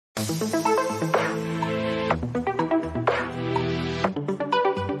Hello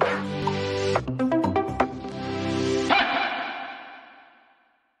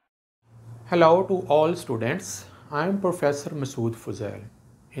to all students. I am Professor Masood Fuzail.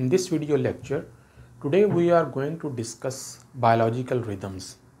 In this video lecture, today we are going to discuss biological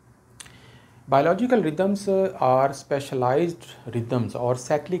rhythms. Biological rhythms are specialized rhythms or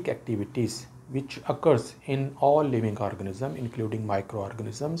cyclic activities which occurs in all living organisms including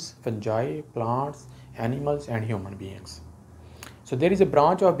microorganisms, fungi, plants, animals and human beings. So there is a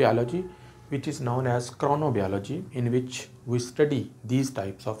branch of biology which is known as chronobiology, in which we study these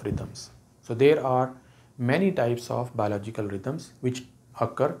types of rhythms. So there are many types of biological rhythms which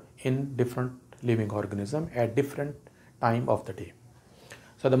occur in different living organisms at different time of the day.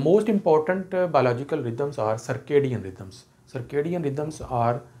 So the most important biological rhythms are circadian rhythms. Circadian rhythms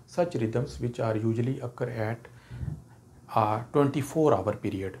are such rhythms which are usually occur at a 24-hour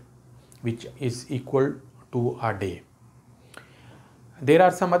period, which is equal to a day. There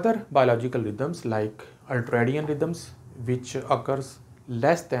are some other biological rhythms like ultradian rhythms which occurs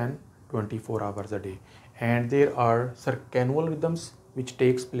less than 24 hours a day, and there are circannual rhythms which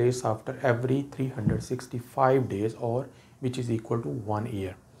takes place after every 365 days or which is equal to 1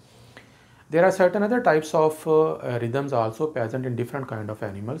 year. There are certain other types of rhythms also present in different kind of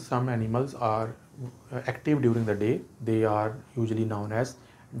animals. Some animals are active during the day. They are usually known as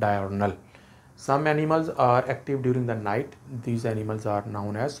diurnal. Some animals are active during the night. These animals are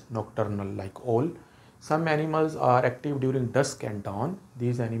known as nocturnal, like owl. Some animals are active during dusk and dawn.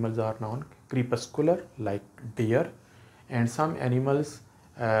 These animals are known crepuscular, like deer. And some animals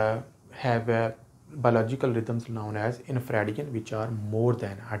have biological rhythms known as infradian, which are more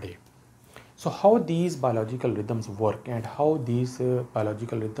than a day. So how these biological rhythms work and how these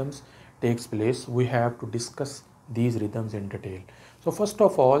biological rhythms takes place, we have to discuss these rhythms in detail. So first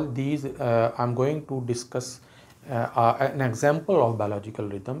of all, I'm going to discuss an example of biological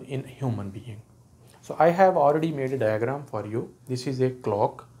rhythm in human being. So I have already made a diagram for you. This is a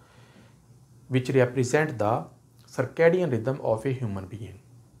clock which represents the circadian rhythm of a human being.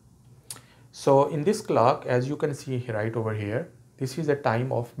 So in this clock, as you can see right over here, this is a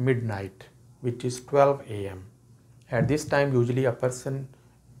time of midnight, which is 12 a.m. At this time, usually a person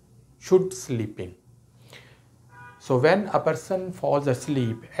should sleeping. So when a person falls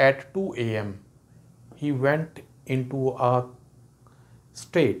asleep at 2 a.m., he went into a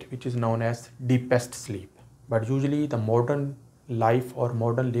state which is known as deepest sleep. But usually the modern life or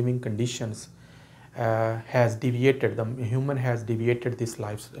modern living conditions has deviated, the human has deviated this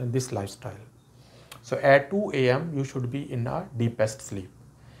lifestyle. So at 2 a.m. you should be in a deepest sleep.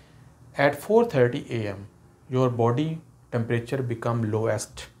 At 4:30 a.m. your body temperature become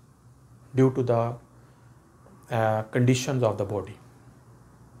lowest due to the conditions of the body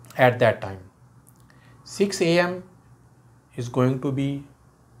at that time. 6 a.m. is going to be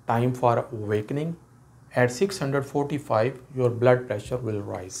time for awakening. At 645 your blood pressure will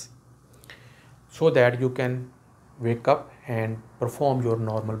rise so that you can wake up and perform your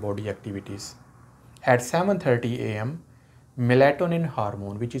normal body activities. At 7:30 a.m. melatonin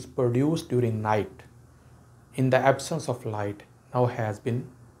hormone, which is produced during night in the absence of light, now has been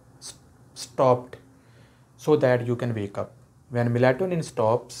stopped so that you can wake up. When melatonin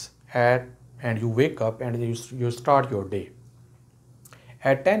stops and you wake up and you start your day.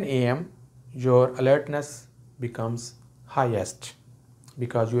 At 10 a.m. your alertness becomes highest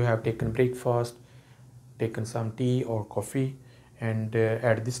because you have taken breakfast, taken some tea or coffee, and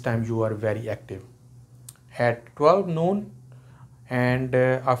at this time you are very active. At 12 noon and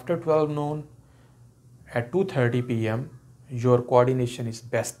after 12 noon at 2:30 p.m. your coordination is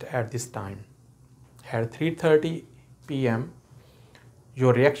best at this time. At 3:30 p.m.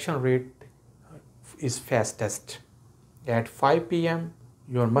 your reaction rate is fastest. At 5 p.m.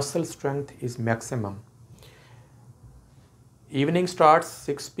 your muscle strength is maximum. Evening starts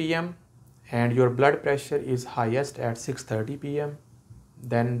 6 p.m. and your blood pressure is highest at 6:30 p.m.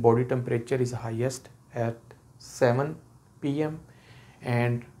 Then body temperature is highest at 7 p.m.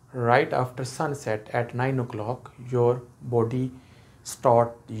 and right after sunset at 9 o'clock your body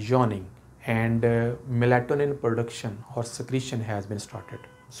start yawning and melatonin production or secretion has been started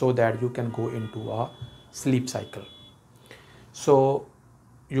so that you can go into a sleep cycle. So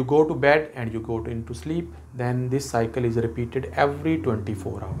you go to bed and you go into sleep, then this cycle is repeated every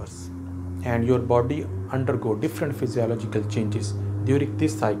 24 hours and your body undergo different physiological changes during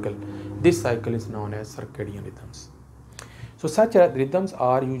this cycle. This cycle is known as circadian rhythms. So such rhythms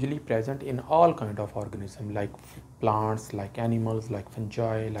are usually present in all kind of organisms like plants, like animals, like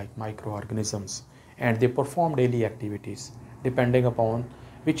fungi, like microorganisms, and they perform daily activities depending upon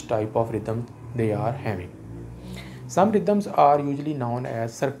which type of rhythm they are having. Some rhythms are usually known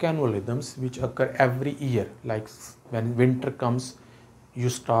as circannual rhythms, which occur every year. Like when winter comes, you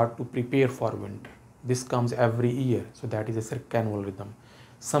start to prepare for winter. This comes every year, so that is a circannual rhythm.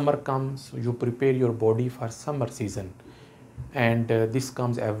 Summer comes, you prepare your body for summer season, and this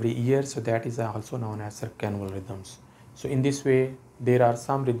comes every year, so that is also known as circannual rhythms. So in this way, there are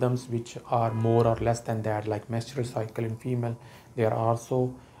some rhythms which are more or less than that, like menstrual cycle in female. There are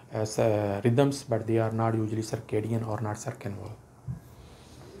also rhythms, but they are not usually circadian or not circannual.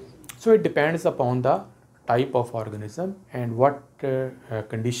 So it depends upon the type of organism and what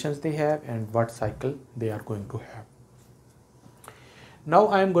conditions they have and what cycle they are going to have. Now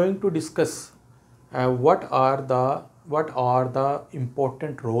I am going to discuss what are the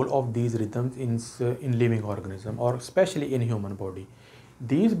important role of these rhythms in living organism, or especially in human body.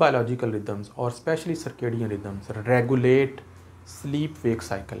 These biological rhythms, or especially circadian rhythms, regulate sleep-wake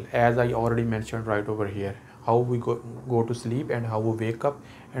cycle, as I already mentioned right over here, how we go to sleep and how we wake up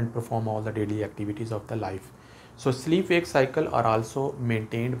and perform all the daily activities of the life. So sleep-wake cycle are also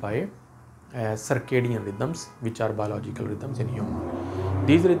maintained by circadian rhythms, which are biological rhythms in human.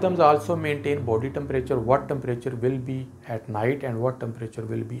 These rhythms also maintain body temperature, what temperature will be at night and what temperature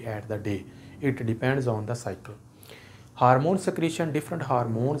will be at the day. It depends on the cycle. Hormone secretion, different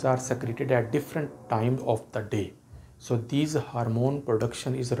hormones are secreted at different times of the day. So these hormone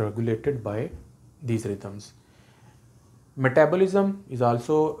production is regulated by these rhythms. Metabolism is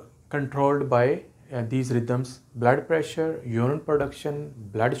also controlled by these rhythms. Blood pressure, urine production,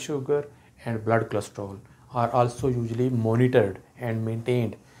 blood sugar and blood cholesterol are also usually monitored and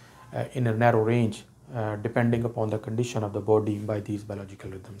maintained in a narrow range depending upon the condition of the body by these biological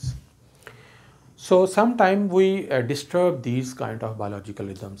rhythms. So sometimes we disturb these kind of biological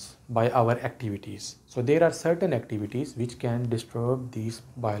rhythms by our activities. So there are certain activities which can disturb these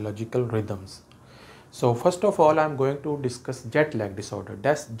biological rhythms. So first of all, I am going to discuss jet lag disorder.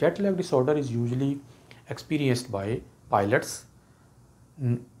 Jet lag disorder is usually experienced by pilots,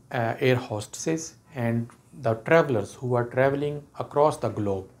 air hostesses and the travelers who are traveling across the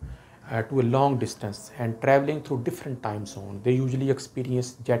globe to a long distance and traveling through different time zones. They usually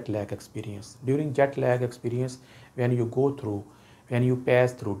experience jet lag experience. During jet lag experience, when you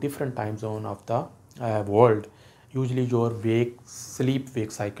pass through different time zone of the world, usually your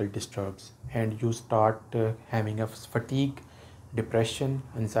sleep-wake cycle disturbs and you start having a fatigue, depression,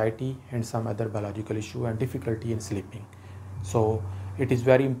 anxiety and some other biological issue and difficulty in sleeping. So it is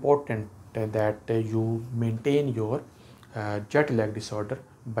very important that you maintain your jet lag disorder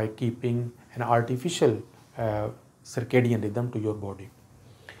by keeping an artificial circadian rhythm to your body.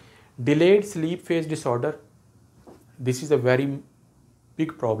 Delayed sleep phase disorder, this is a very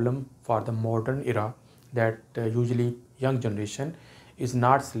big problem for the modern era, that usually young generation is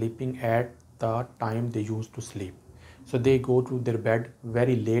not sleeping at the time they used to sleep. So they go to their bed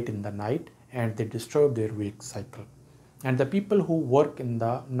very late in the night and they disturb their wake cycle. And the people who work in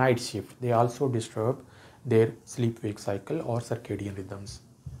the night shift, they also disturb their sleep-wake cycle or circadian rhythms.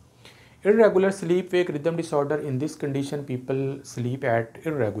 Irregular sleep-wake rhythm disorder, in this condition people sleep at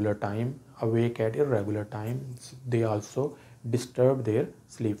irregular time, awake at irregular time. They also disturb their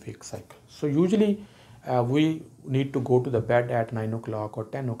sleep-wake cycle. So usually we need to go to the bed at 9 o'clock or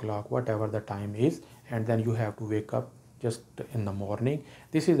 10 o'clock, whatever the time is, and then you have to wake up just in the morning.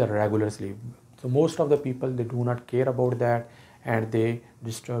 This is a regular sleep. So most of the people, they do not care about that and they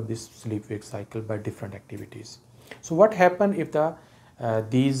disturb this sleep-wake cycle by different activities. So what happens if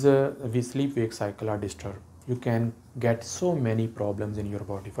these sleep-wake cycle are disturbed? You can get so many problems in your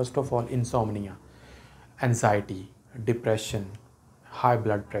body. First of all, insomnia, anxiety, depression, high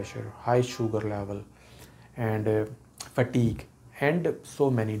blood pressure, high sugar level and fatigue and so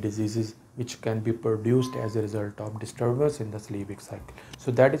many diseases which can be produced as a result of disturbance in the sleep-wake cycle.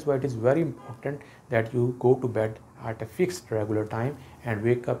 So that is why it is very important that you go to bed at a fixed regular time and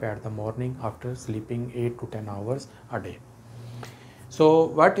wake up at the morning after sleeping 8 to 10 hours a day. So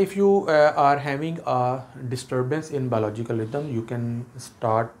what if you are having a disturbance in biological rhythm? You can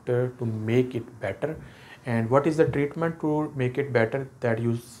start to make it better. And what is the treatment to make it better? That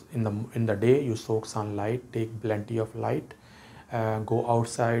you in the day you soak sunlight, take plenty of light, go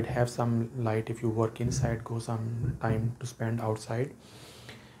outside, have some light. If you work inside, go some time to spend outside.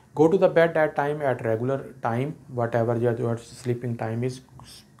 Go to the bed at regular time, whatever your sleeping time is.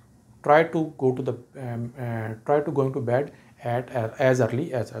 Try to go to going to bed at as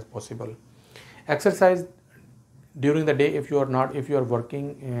early as possible. Exercise during the day if you are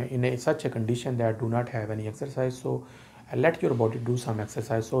working in such a condition that do not have any exercise. So let your body do some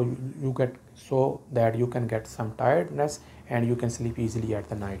exercise, so you get, so that you can get some tiredness and you can sleep easily at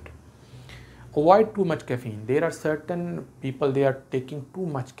the night. Avoid too much caffeine. There are certain people, they are taking too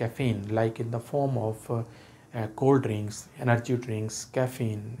much caffeine, like in the form of cold drinks, energy drinks,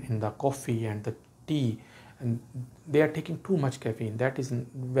 caffeine in the coffee and the tea, and they are taking too much caffeine. That is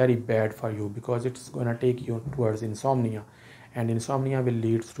very bad for you, because it's going to take you towards insomnia, and insomnia will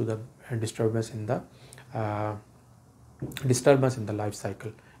lead to the disturbance in the life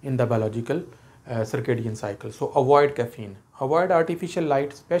cycle, in the biological circadian cycle. So avoid caffeine, avoid artificial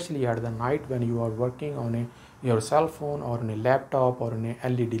light, especially at the night when you are working on your cell phone or on a laptop or on a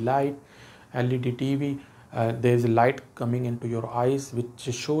LED light, LED TV. There is a light coming into your eyes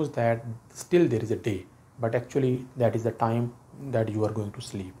which shows that still there is a day, but actually that is the time that you are going to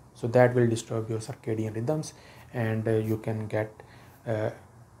sleep. So that will disturb your circadian rhythms, and you can get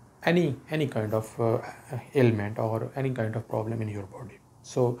any kind of ailment or any kind of problem in your body.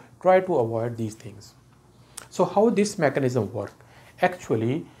 So try to avoid these things. So how this mechanism work?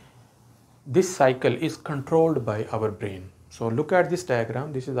 Actually, this cycle is controlled by our brain. So look at this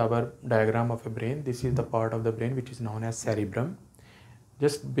diagram. This is our diagram of a brain. This is the part of the brain which is known as cerebrum.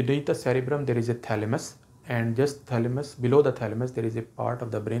 Just beneath the cerebrum there is a thalamus, and just thalamus, below the thalamus there is a part of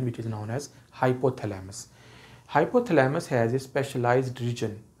the brain which is known as hypothalamus. Hypothalamus has a specialized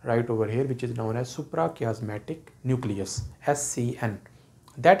region right over here which is known as suprachiasmatic nucleus, SCN.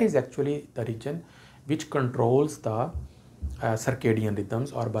 That is actually the region which controls the circadian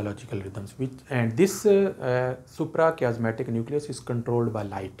rhythms or biological rhythms, and this suprachiasmatic nucleus is controlled by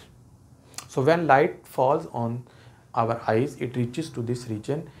light. So when light falls on our eyes, it reaches to this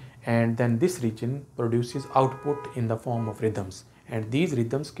region, and then this region produces output in the form of rhythms, and these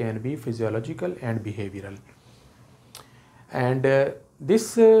rhythms can be physiological and behavioral. And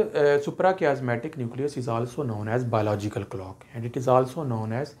this suprachiasmatic nucleus is also known as biological clock, and it is also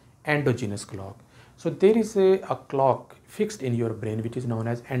known as endogenous clock. So there is a clock fixed in your brain which is known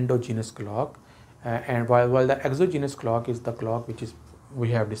as endogenous clock, and while the exogenous clock is the clock which is we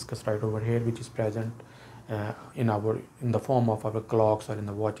have discussed right over here, which is present in the form of our clocks or in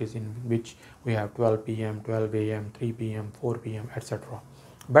the watches, in which we have 12 p.m., 12 a.m., 3 p.m., 4 p.m., etc.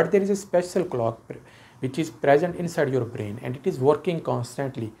 But there is a special clock which is present inside your brain, and it is working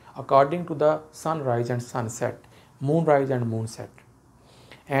constantly according to the sunrise and sunset, moonrise and moonset,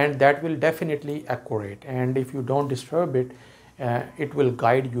 and that will definitely accurate. And if you don't disturb it, it will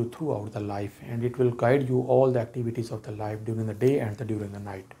guide you throughout the life, and it will guide you all the activities of the life during the day and during the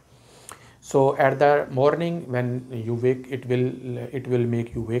night. So at the morning when you wake, it will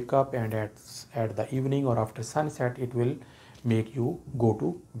make you wake up, and at the evening or after sunset it will make you go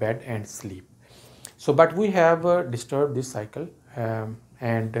to bed and sleep. So but we have disturbed this cycle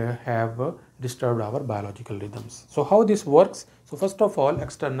and have disturbed our biological rhythms. So how this works? So first of all,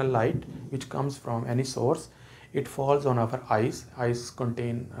 external light which comes from any source, it falls on our eyes. Eyes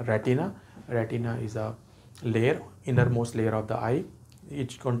contain retina. Retina is a layer, innermost layer of the eye.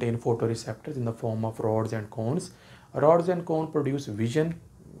 It contains photoreceptors in the form of rods and cones. Rods and cones produce vision,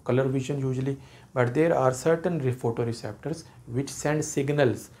 color vision usually, but there are certain photoreceptors which send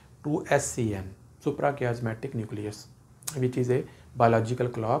signals to SCN, suprachiasmatic nucleus, which is a biological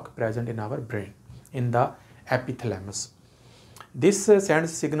clock present in our brain, in the epithalamus. This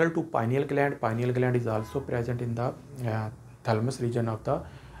sends signal to pineal gland. Pineal gland is also present in the thalamus region of the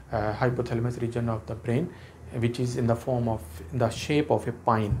hypothalamus region of the brain, which is in the form of, in the shape of a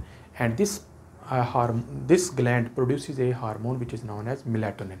pine, and this gland produces a hormone which is known as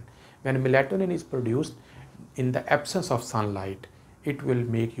melatonin. When melatonin is produced in the absence of sunlight, it will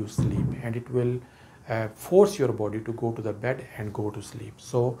make you sleep, and it will force your body to go to the bed and go to sleep.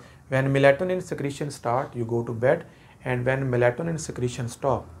 So when melatonin secretion start, you go to bed, and when melatonin secretion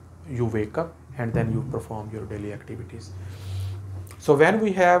stop, you wake up, and then you perform your daily activities. So when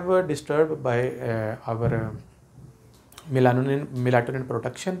we have disturbed by our melatonin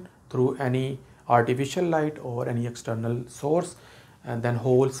production through any artificial light or any external source, and then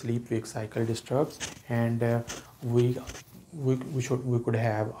whole sleep-wake cycle disturbs, and we could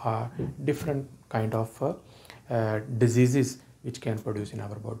have a different kind of diseases which can produce in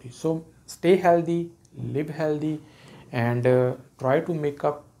our body. So stay healthy, live healthy, and try to make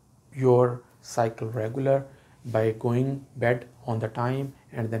up your cycle regular by going bed on the time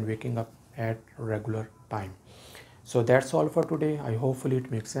and then waking up at regular time. So that's all for today. Hopefully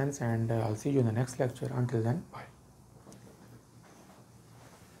it makes sense, and I'll see you in the next lecture. Until then, bye.